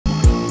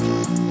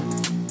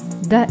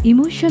The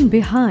emotion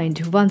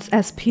behind one's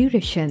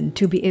aspiration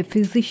to be a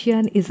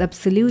physician is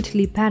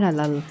absolutely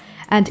parallel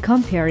and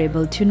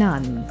comparable to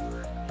none.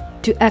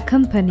 To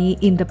accompany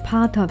in the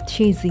path of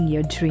chasing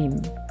your dream,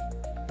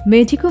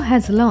 MEDICO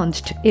has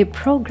launched a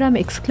program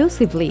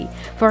exclusively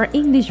for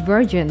English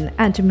version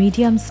and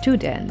medium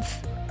students.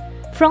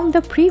 From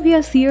the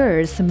previous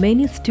years,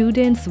 many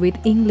students with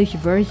English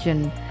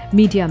version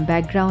medium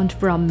background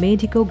from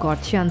MEDICO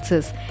got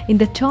chances in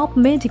the top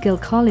medical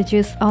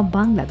colleges of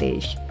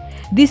Bangladesh.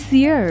 This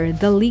year,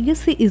 the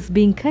legacy is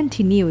being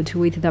continued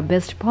with the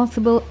best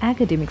possible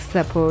academic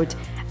support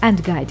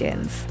and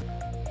guidance.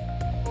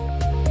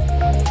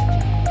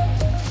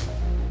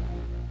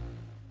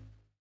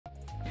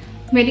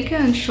 MEDICO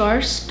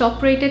ensures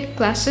top-rated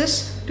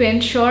classes to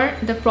ensure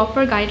the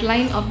proper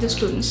guideline of the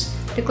students.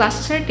 The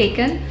classes are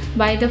taken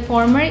by the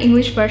former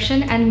English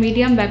version and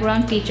medium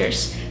background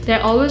teachers. They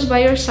are always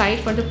by your side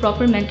for the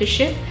proper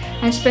mentorship,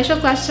 and special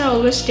classes are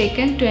always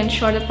taken to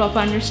ensure the proper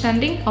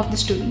understanding of the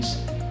students.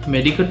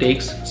 MEDICO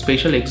takes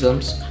special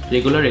exams,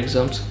 regular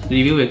exams,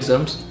 review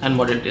exams, and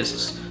model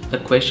tests. The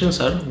questions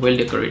are well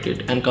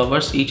decorated and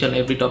covers each and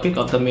every topic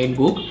of the main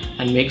book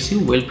and makes you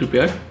well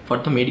prepared for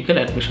the medical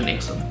admission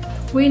exam.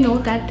 We know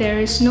that there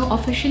is no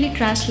officially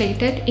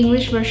translated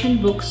English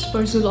version books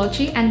for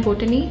Zoology and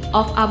Botany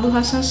of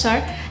Hasan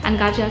sir and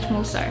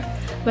Ajmal sir,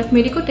 but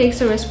MEDICO takes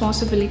the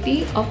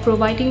responsibility of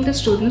providing the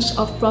students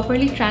of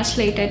properly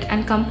translated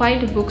and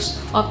compiled books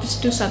of these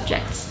two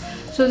subjects,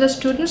 so the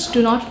students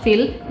do not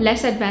feel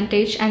less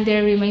advantaged and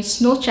there remains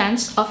no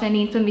chance of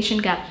any information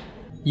gap.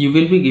 You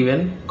will be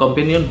given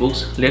companion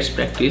books, Let's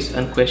Practice,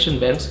 and question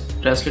banks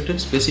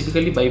translated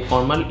specifically by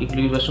formal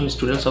English version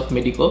students of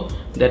MEDICO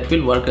that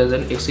will work as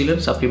an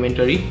excellent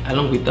supplementary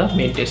along with the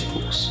main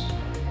textbooks.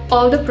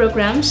 All the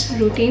programs,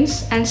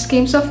 routines, and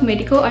schemes of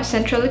MEDICO are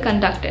centrally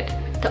conducted.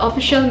 The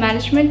official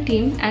management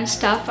team and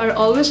staff are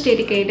always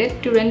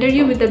dedicated to render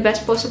you with the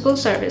best possible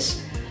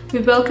service. We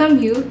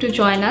welcome you to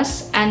join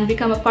us and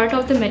become a part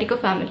of the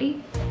MEDICO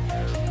family.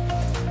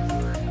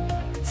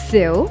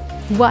 So,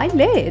 why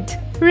late?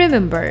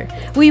 Remember,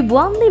 we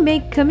only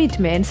make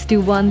commitments to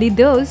only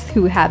those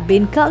who have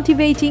been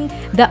cultivating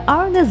the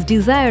earnest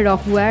desire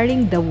of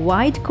wearing the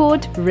white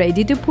coat,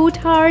 ready to put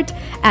heart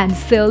and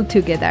soul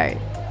together.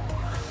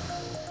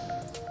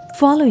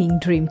 Following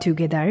dream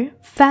together,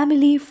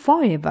 family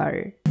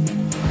forever.